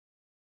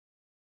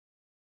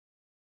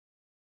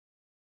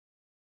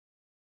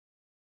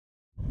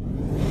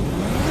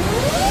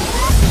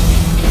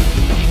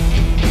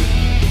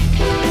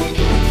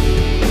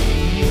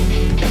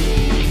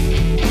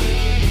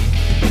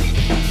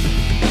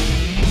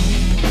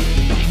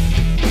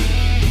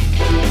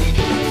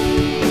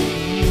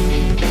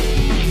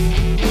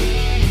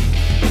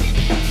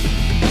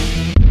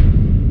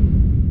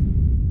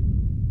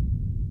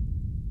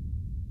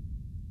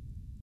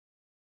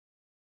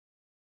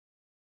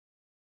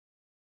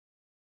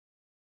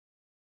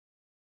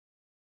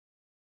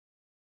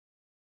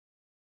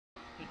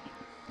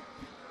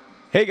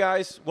Hey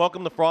guys,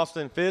 welcome to Frost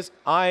and Fist.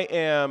 I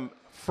am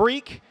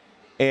Freak,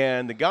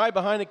 and the guy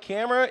behind the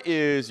camera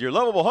is your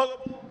lovable,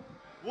 huggable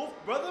Wolf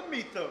Brother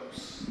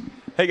Mythos.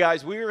 Hey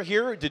guys, we are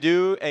here to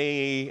do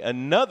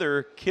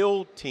another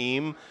kill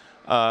team.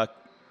 I'm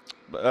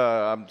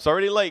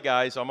already late,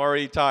 guys. I'm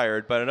already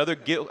tired, but another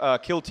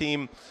kill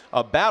team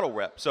battle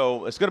rep.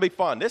 So it's going to be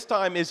fun. This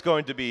time is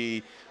going to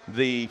be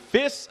the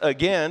Fists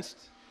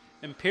against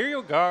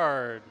Imperial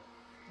Guard,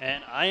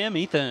 and I am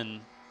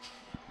Ethan.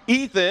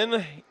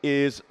 Ethan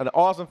is an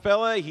awesome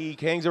fella. He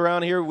hangs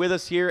around here with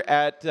us here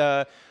at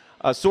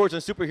Swords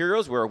and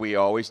Superheroes, where we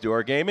always do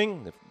our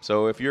gaming.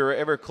 So if you're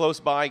ever close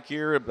by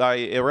here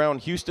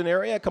around Houston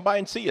area, come by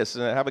and see us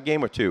and have a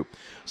game or two.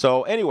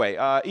 So anyway,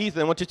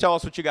 Ethan, why don't you tell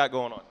us what you got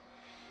going on?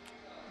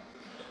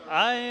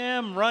 I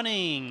am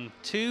running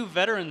 2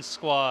 veteran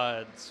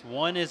squads.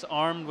 One is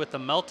armed with a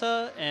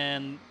Melta,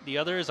 and the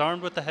other is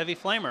armed with a heavy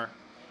flamer.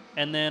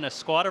 And then a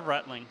squad of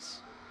ratlings.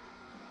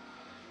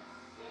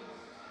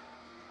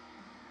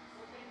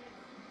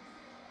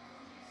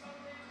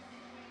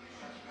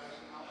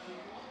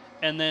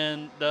 And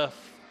then the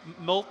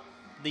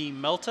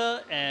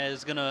Melta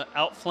is going to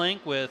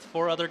outflank with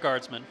 4 other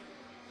guardsmen.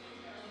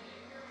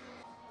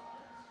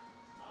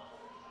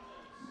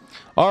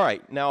 All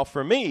right, now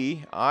for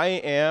me, I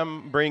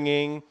am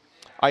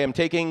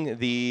taking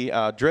the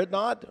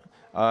Dreadnought.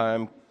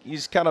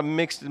 He's kind of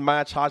mixed and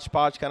match,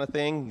 hodgepodge kind of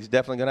thing. He's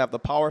definitely going to have the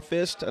Power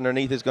Fist.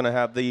 Underneath is going to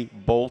have the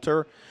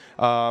Bolter.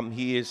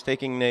 He is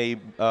taking a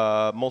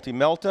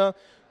multi-melta,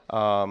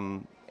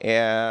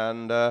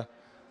 and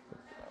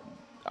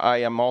I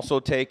am also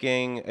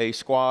taking a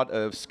squad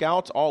of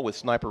scouts, all with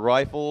sniper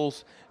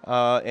rifles,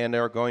 and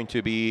they're going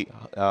to be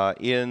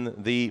in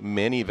the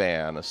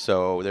minivan.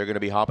 So they're going to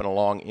be hopping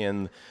along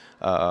in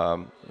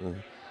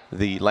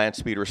the Land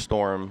Speeder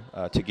Storm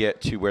to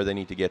get to where they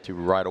need to get to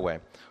right away.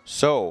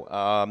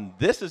 So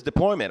this is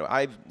deployment.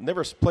 I've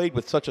never played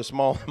with such a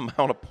small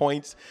amount of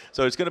points,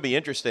 so it's going to be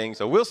interesting.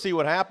 So we'll see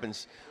what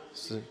happens.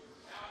 So,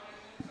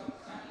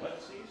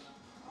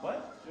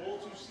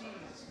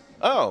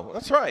 oh,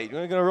 that's right.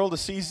 We're going to roll the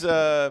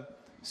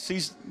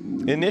C's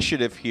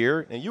initiative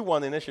here. And you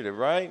won the initiative,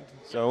 right?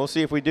 So we'll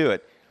see if we do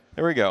it.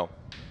 There we go.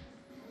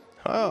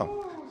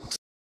 Oh.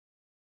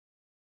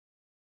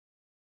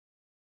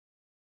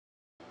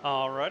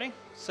 Alrighty.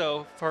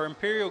 So for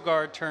Imperial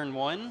Guard turn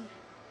 1,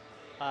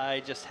 I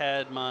just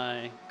had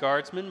my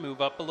guardsmen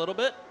move up a little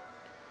bit.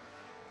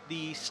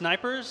 The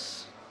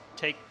snipers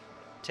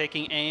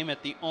taking aim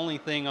at the only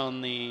thing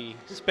on the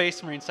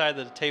Space Marine side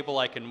of the table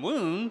I can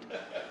wound.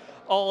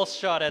 All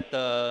shot at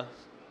the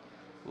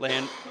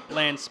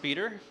land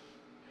speeder.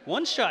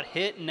 One shot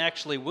hit and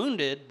actually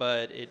wounded,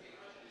 but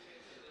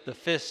the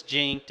fist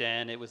jinked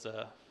and it was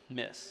a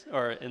miss,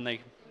 and they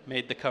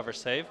made the cover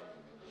save.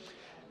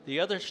 The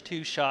other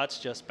 2 shots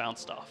just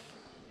bounced off.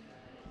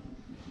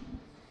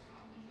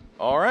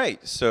 All right,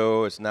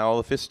 so it's now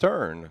the Fist's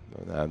turn.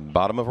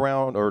 Bottom of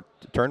round, or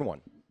turn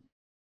 1.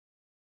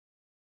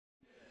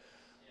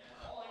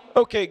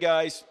 Okay,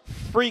 guys,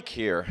 Freak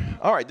here.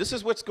 All right, this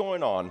is what's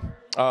going on.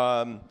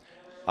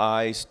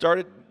 I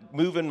started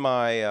moving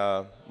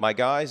my my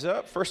guys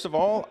up. First of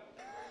all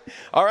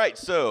right,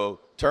 so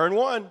turn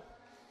 1.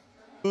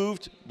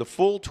 Moved the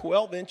full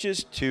 12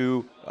 inches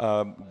to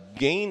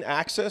gain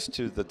access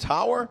to the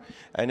tower.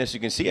 And as you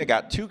can see, I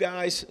got 2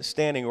 guys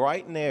standing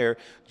right in there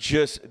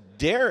just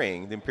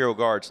daring the Imperial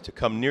Guards to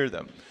come near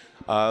them.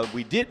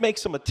 We did make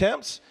some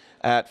attempts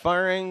at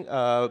firing,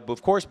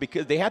 of course,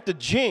 because they had to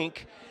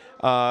jink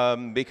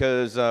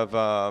because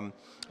of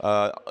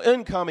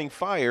incoming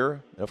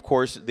fire. Of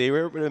course, they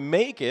were able to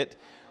make it,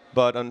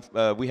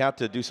 but we had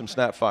to do some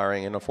snap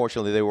firing, and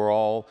unfortunately, they were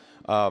all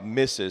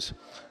misses.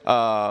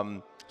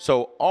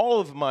 So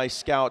all of my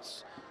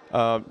scouts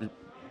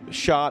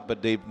shot,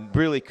 but they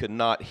really could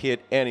not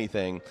hit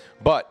anything.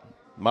 But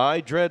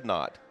my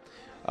Dreadnought,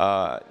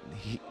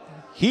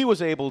 he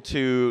was able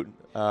to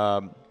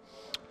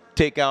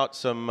take out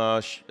some,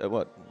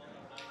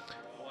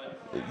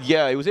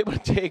 Yeah, he was able to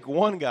take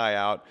one guy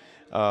out.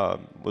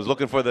 Was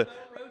looking for the...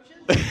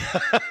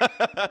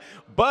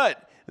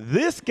 But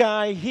this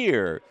guy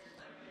here,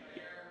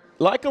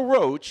 like a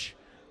roach,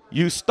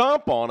 you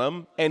stomp on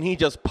him, and he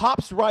just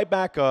pops right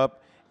back up,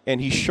 and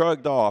he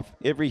shrugged off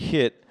every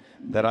hit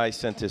that I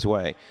sent his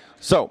way.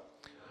 So,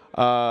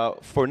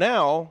 for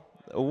now,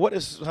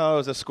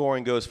 how the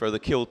scoring goes for the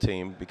kill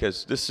team?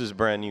 Because this is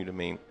brand new to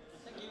me.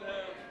 I think you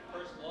have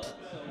first blood.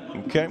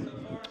 Okay,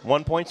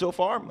 1 point so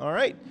far. All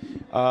right.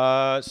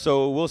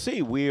 So we'll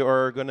see. We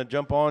are going to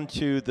jump on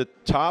to the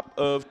top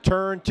of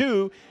turn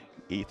 2,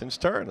 Ethan's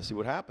turn. Let's see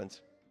what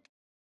happens.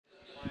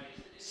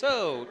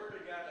 So,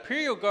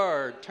 Imperial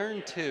Guard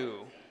turn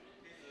 2.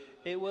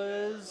 It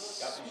was...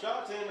 Got some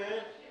shots in,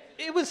 man.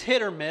 It was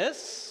hit or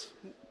miss.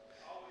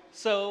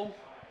 So,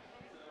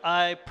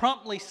 I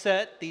promptly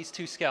set these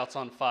 2 scouts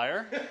on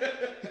fire.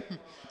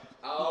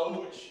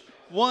 Ouch.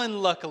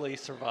 One luckily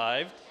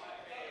survived.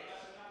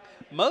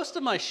 Most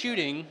of my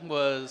shooting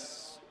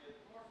was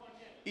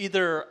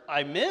either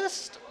I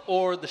missed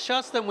or the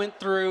shots that went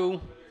through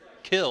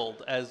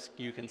killed, as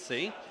you can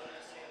see.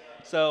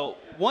 So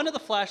one of the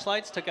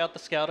flashlights took out the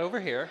scout over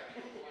here,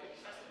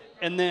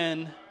 and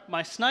then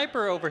my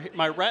sniper over here,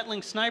 my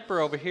rattling sniper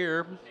over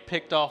here,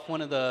 picked off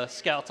one of the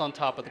scouts on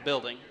top of the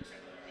building.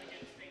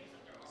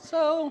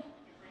 So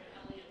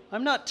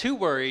I'm not too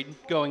worried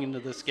going into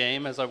this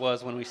game as I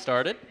was when we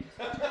started.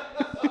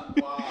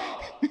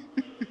 Wow.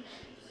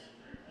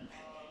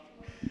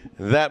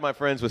 That, my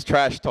friends, was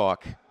trash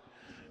talk.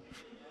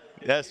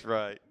 That's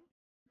right.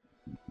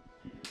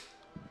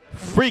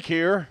 Freak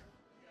here,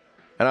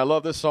 and I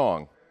love this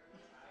song.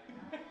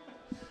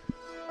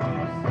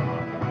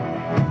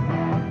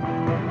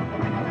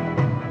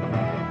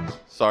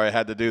 Sorry, I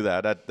had to do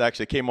that. That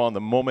actually came on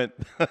the moment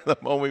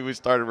we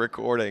started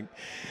recording.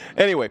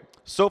 Anyway,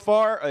 so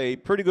far a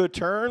pretty good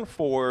turn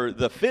for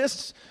the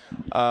fists.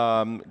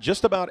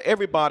 Just about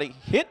everybody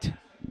hit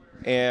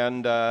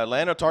and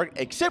land on target,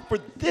 except for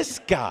this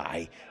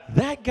guy.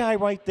 That guy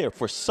right there,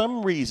 for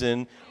some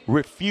reason,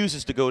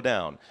 refuses to go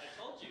down.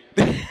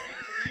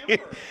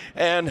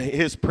 And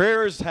his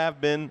prayers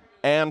have been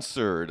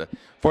answered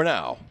for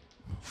now.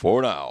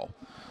 For now.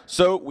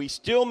 So we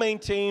still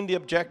maintain the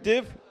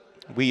objective.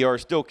 We are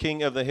still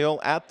king of the hill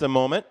at the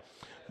moment,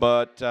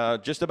 but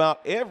just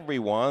about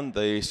everyone,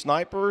 the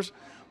snipers,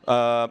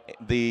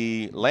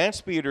 the land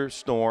speeder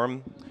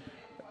storm,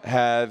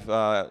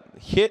 have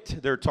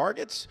hit their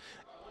targets,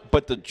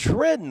 but the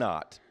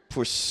dreadnought,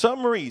 for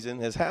some reason,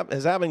 is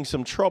having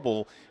some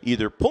trouble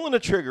either pulling the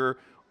trigger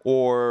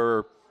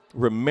or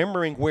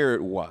remembering where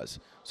it was.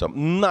 So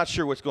I'm not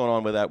sure what's going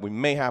on with that. We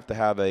may have to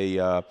have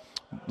a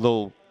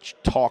little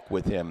talk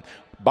with him.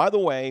 By the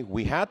way,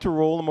 we had to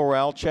roll a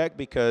morale check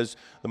because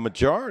the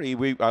majority,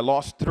 I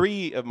lost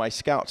 3 of my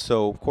scouts.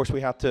 So, of course,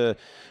 we have to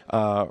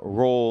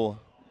roll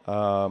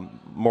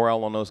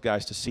morale on those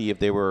guys to see if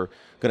they were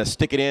going to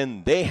stick it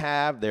in. They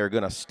have. They're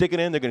going to stick it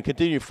in. They're going to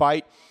continue to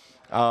fight.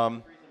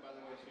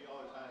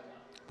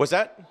 What's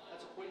that?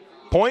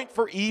 Point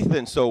for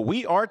Ethan. So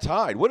we are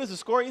tied. What is the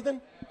score, Ethan?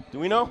 Do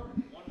we know?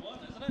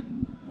 1-1, isn't it?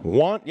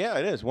 1. Yeah,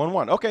 it is.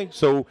 1-1. Okay.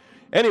 So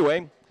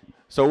anyway.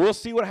 So we'll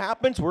see what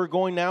happens. We're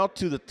going now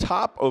to the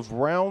top of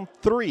round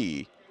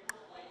 3.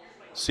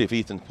 See if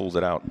Ethan pulls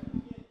it out.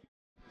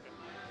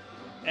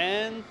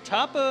 And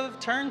top of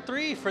turn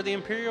 3 for the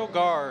Imperial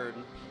Guard.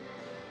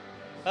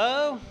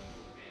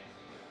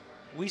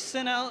 We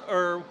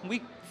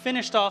we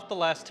finished off the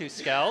last 2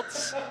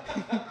 scouts.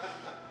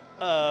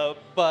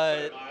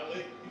 But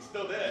he's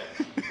still dead.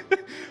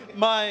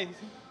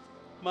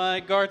 my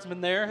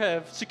guardsmen there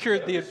have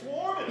secured the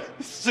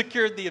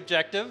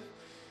objective.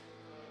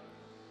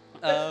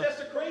 That's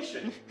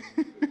desecration.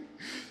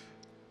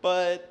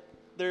 But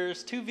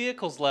there's 2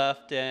 vehicles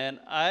left, and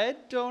I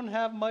don't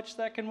have much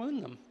that can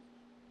wound them.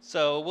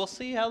 So we'll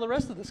see how the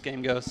rest of this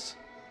game goes.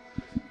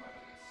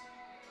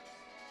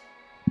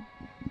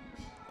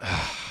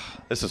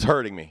 This is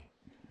hurting me.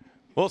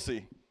 We'll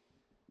see.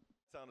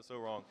 Sounded so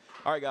wrong.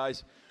 All right,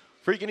 guys.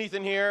 Freaking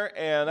Ethan here,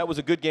 and that was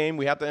a good game.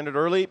 We have to end it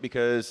early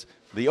because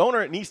the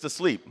owner needs to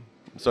sleep.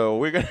 So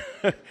we're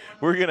gonna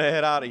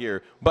head out of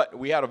here. But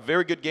we had a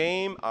very good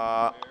game.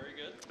 Very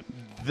good.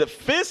 The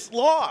fist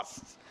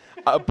lost.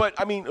 But,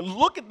 I mean,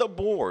 look at the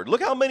board.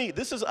 Look how many.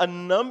 This is a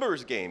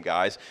numbers game,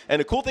 guys. And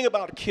the cool thing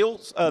about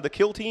the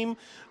kill team,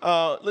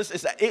 listen,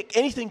 is that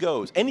anything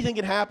goes. Anything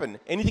can happen.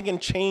 Anything can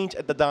change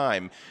at the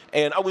dime.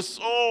 And I was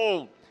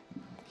so.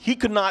 He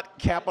could not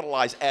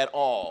capitalize at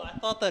all. I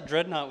thought that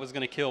Dreadnought was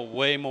going to kill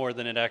way more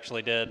than it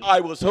actually did. I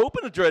was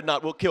hoping a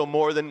Dreadnought will kill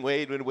more than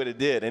what it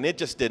did. And it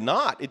just did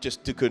not. It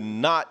just could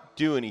not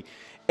do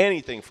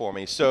anything for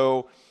me.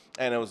 So.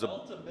 And it was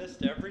Delta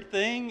missed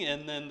everything,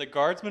 and then the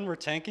guardsmen were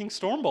tanking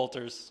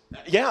Stormbolters.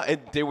 Yeah,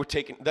 and they were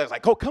taking. They're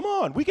like, "Oh, come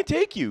on, we can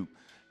take you."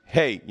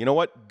 Hey, you know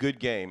what? Good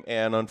game.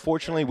 And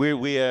unfortunately,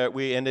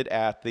 we ended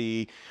at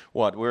the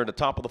what? We're at the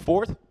top of the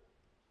 4th.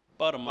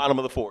 Bottom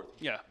of the 4th.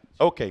 Yeah.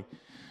 Okay,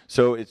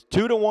 so it's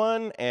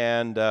 2-1,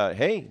 and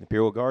hey, the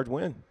Imperial Guards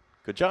win.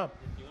 Good job.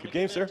 Good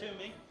game, sir. To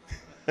me,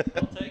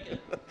 I'll take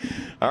it.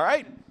 All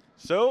right.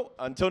 So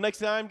until next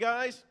time,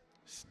 guys,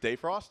 stay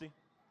frosty.